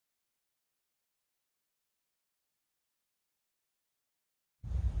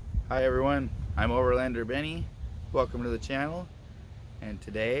Hi everyone, I'm Overlander Benny. Welcome to the channel, and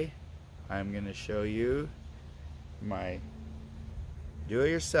today I'm going to show you my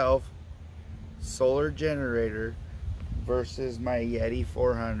do-it-yourself solar generator versus my Yeti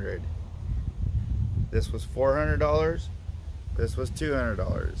 400. This was $400, this was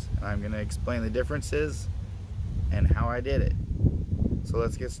 $200, and I'm going to explain the differences and how I did it. So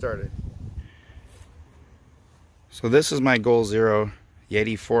let's get started. So this is my Goal Zero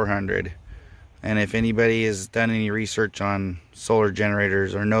Yeti 400, and if anybody has done any research on solar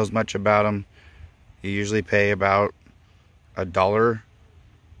generators or knows much about them, you usually pay about $1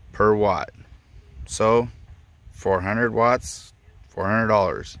 per watt. So 400 watts,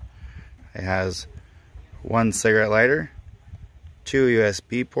 $400. It has one cigarette lighter, 2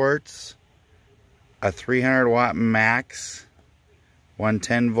 USB ports, a 300 watt max,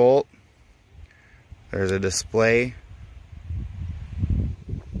 110 volt. There's a display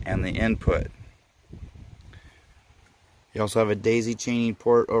and the input. You also have a daisy chaining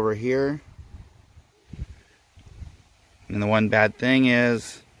port over here. And the one bad thing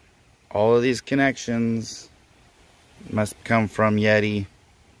is all of these connections must come from Yeti,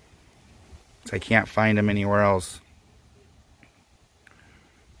 so I can't find them anywhere else.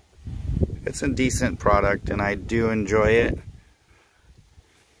 It's a decent product and I do enjoy it,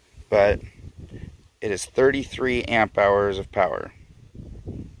 but it is 33 amp hours of power.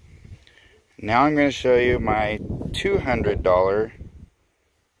 Now I'm going to show you my $200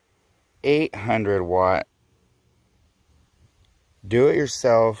 800 watt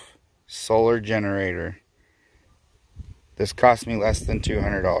do-it-yourself solar generator. This cost me less than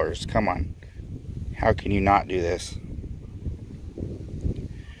 $200. Come on. How can you not do this?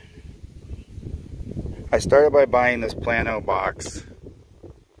 I started by buying this Plano box.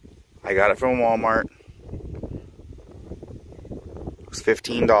 I got it from Walmart. It was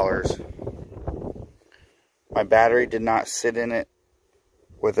 $15. My battery did not sit in it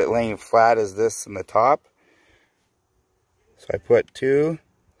with it laying flat as this in the top. So I put 2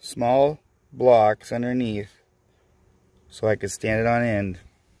 small blocks underneath so I could stand it on end.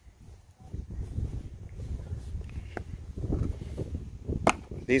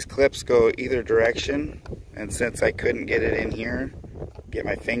 These clips go either direction, and since I couldn't get it in here, get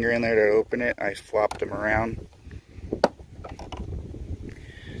my finger in there to open it, I flopped them around.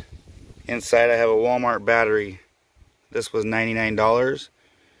 Inside I have a Walmart battery. This was $99.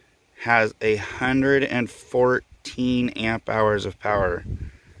 Has 114 amp hours of power.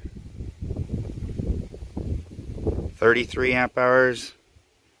 33 amp hours,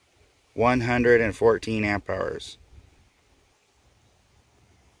 114 amp hours.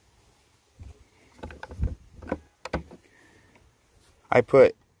 I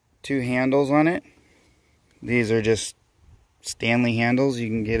put 2 handles on it. These are just Stanley handles. You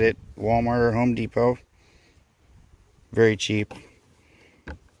can get at Walmart or Home Depot. Very cheap.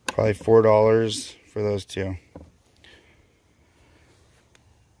 Probably $4 for those 2.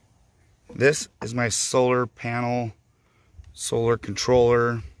 This is my solar panel, solar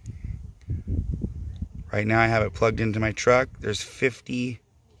controller. Right now I have it plugged into my truck. There's 50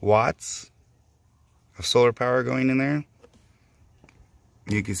 watts of solar power going in there.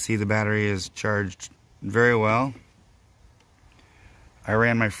 You can see the battery is charged very well. I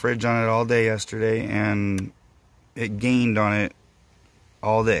ran my fridge on it all day yesterday and it gained on it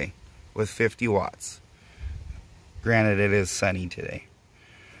all day with 50 watts. Granted, it is sunny today.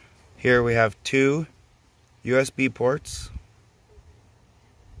 Here we have 2 USB ports.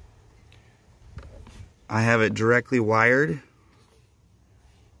 I have it directly wired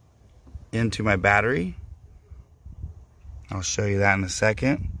into my battery. I'll show you that in a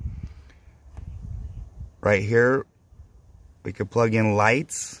second. Right here, we could plug in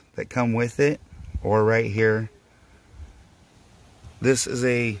lights that come with it, or right here. This is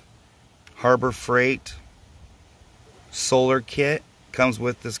a Harbor Freight solar kit. Comes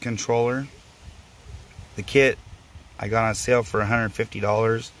with this controller. The kit I got on sale for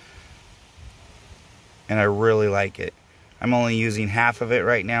 $150, and I really like it. I'm only using half of it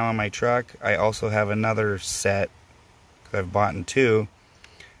right now on my truck. I also have another set I've bought in 2,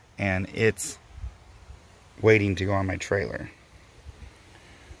 and it's waiting to go on my trailer.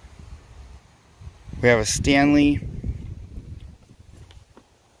 We have a Stanley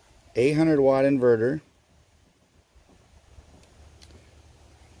 800 watt inverter.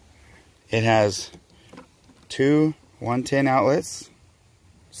 It has 2 110 outlets,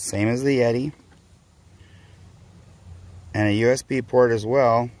 same as the Yeti, and a USB port as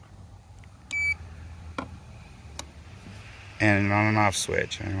well, and an on and off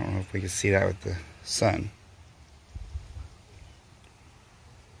switch. I don't know if we can see that with the sun.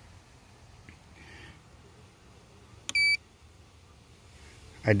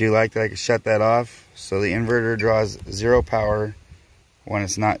 I do like that I can shut that off so the inverter draws 0 power when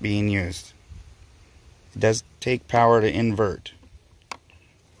it's not being used. It does take power to invert.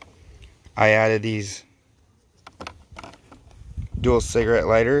 I added these dual cigarette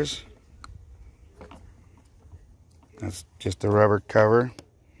lighters. That's just a rubber cover.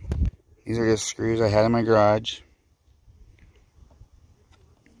 These are just screws I had in my garage.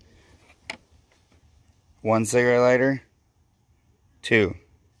 1 cigarette lighter, 2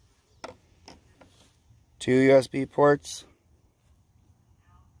 USB ports,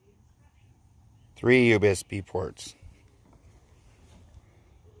 3 USB ports,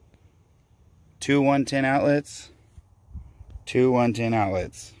 2 110 outlets, 2 110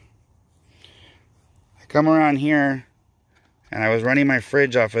 outlets. I come around here and I was running my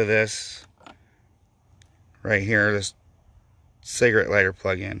fridge off of this right here, this cigarette lighter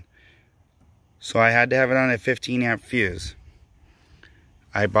plug-in. So I had to have it on a 15 amp fuse.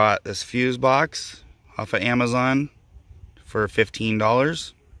 I bought this fuse box off of Amazon for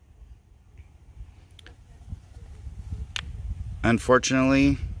 $15.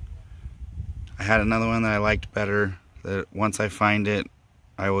 Unfortunately, I had another one that I liked better, that once I find it,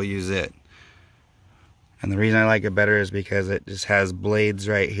 I will use it. And the reason I like it better is because it just has blades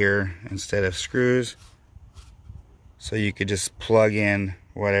right here instead of screws. So you could just plug in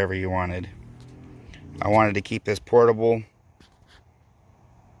whatever you wanted. I wanted to keep this portable,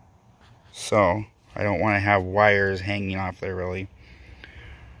 so I don't want to have wires hanging off there really.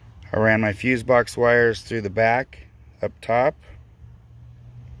 I ran my fuse box wires through the back, up top.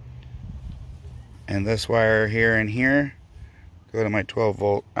 And this wire here and here go to my 12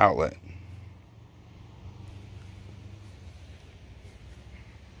 volt outlet.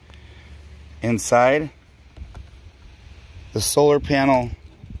 Inside, the solar panel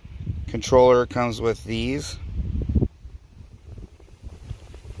controller comes with these.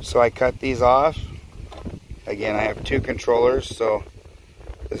 So I cut these off. Again, I have 2 controllers, so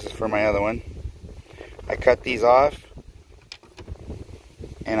this is for my other one. I cut these off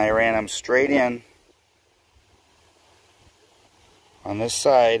and I ran them straight in on this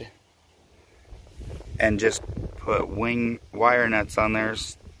side and just put wing wire nuts on there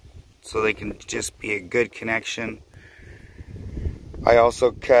so they can just be a good connection. I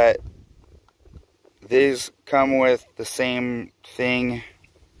also cut, these come with the same thing,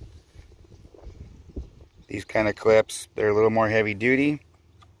 these kind of clips. They're a little more heavy duty.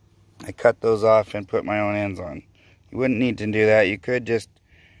 I cut those off and put my own ends on. You wouldn't need to do that. You could just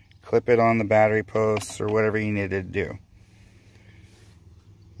clip it on the battery posts or whatever you needed to do.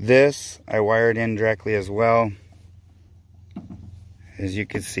 This I wired in directly as well, as you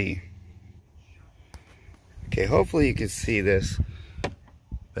can see. Okay, hopefully you can see this.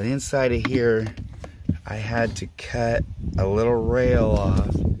 But inside of here, I had to cut a little rail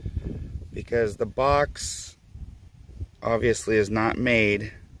off because the box obviously is not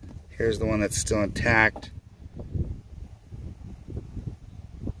made. Here's the one that's still intact.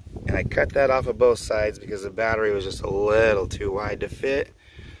 And I cut that off of both sides because the battery was just a little too wide to fit.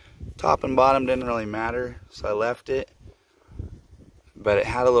 Top and bottom didn't really matter, so I left it. But it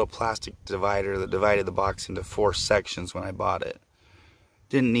had a little plastic divider that divided the box into 4 sections when I bought it.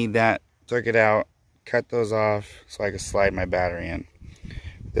 Didn't need that. Took it out, cut those off so I could slide my battery in.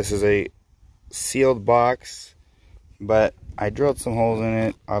 This is a sealed box, but I drilled some holes in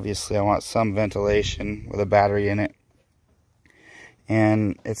it. Obviously I want some ventilation with a battery in it.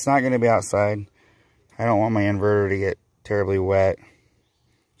 And it's not going to be outside. I don't want my inverter to get terribly wet,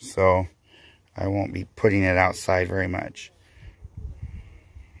 so I won't be putting it outside very much.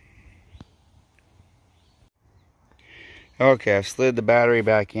 Okay, I've slid the battery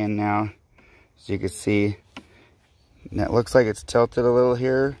back in now, as you can see. And it looks like it's tilted a little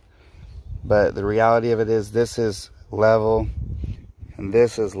here, but the reality of it is this is level and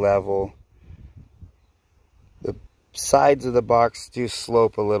this is level. The sides of the box do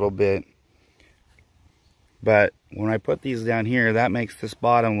slope a little bit, but when I put these down here, that makes this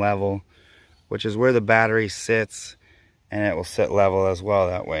bottom level, which is where the battery sits, and it will sit level as well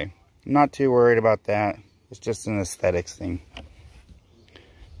that way. I'm not too worried about that. It's just an aesthetics thing.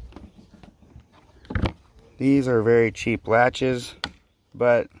 These are very cheap latches,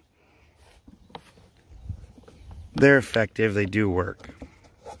 but they're effective. They do work.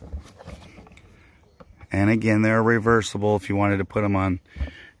 And again, they're reversible if you wanted to put them on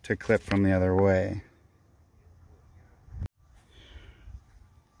to clip from the other way.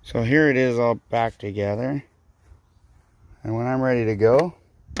 So here it is all back together. And when I'm ready to go,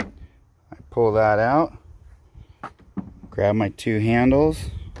 I pull that out, grab my 2 handles,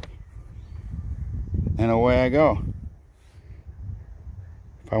 and away I go.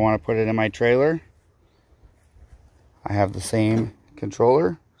 If I want to put it in my trailer, I have the same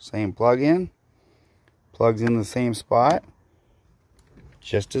controller, same plug-in, plugs in the same spot,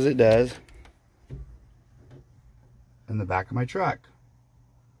 just as it does in the back of my truck.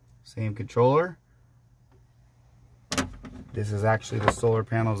 Same controller. This is actually the solar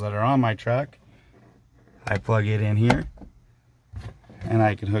panels that are on my truck. I plug it in here, and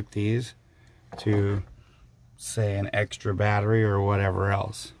I can hook these to, say, an extra battery or whatever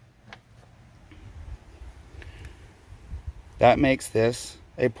else. That makes this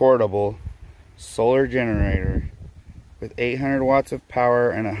a portable solar generator with 800 watts of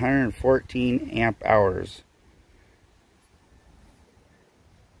power and 114 amp hours.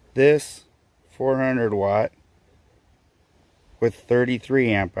 This 400 watt with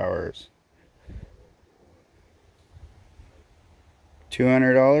 33 amp hours.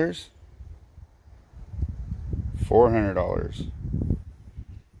 $200, $400. In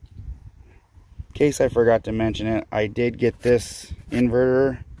case I forgot to mention it, I did get this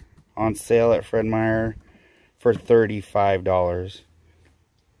inverter on sale at Fred Meyer for $35.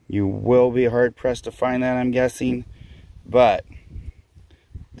 You will be hard pressed to find that, I'm guessing, but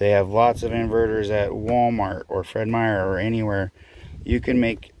they have lots of inverters at Walmart or Fred Meyer or anywhere. You can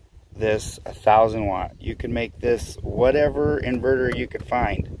make this 1,000 watt. You can make this whatever inverter you could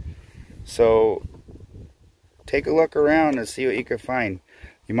find. So take a look around and see what you could find.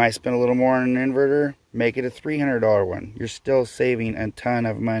 You might spend a little more on an inverter, make it a $300 one. You're still saving a ton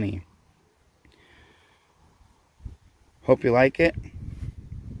of money. Hope you like it.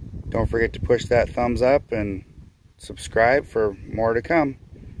 Don't forget to push that thumbs up and subscribe for more to come.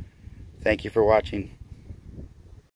 Thank you for watching.